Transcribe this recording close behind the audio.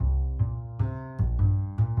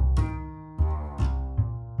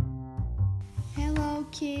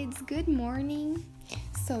kids, good morning.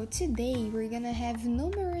 So today we're gonna have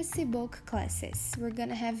numeracy book classes. We're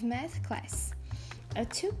gonna have math class.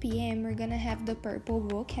 At 2 p.m. we're gonna have the purple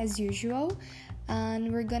book as usual,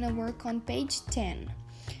 and we're gonna work on page 10.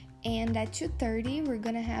 And at 2:30 we're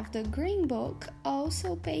gonna have the green book,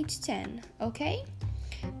 also page 10, ok?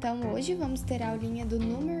 Então hoje vamos ter a aulinha do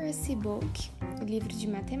Numeracy Book, o livro de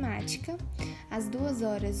matemática. Às 2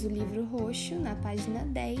 horas o livro roxo na página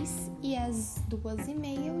 10 e às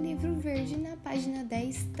 2:30 o livro verde na página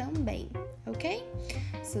 10 também, ok?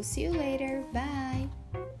 So see you later, bye!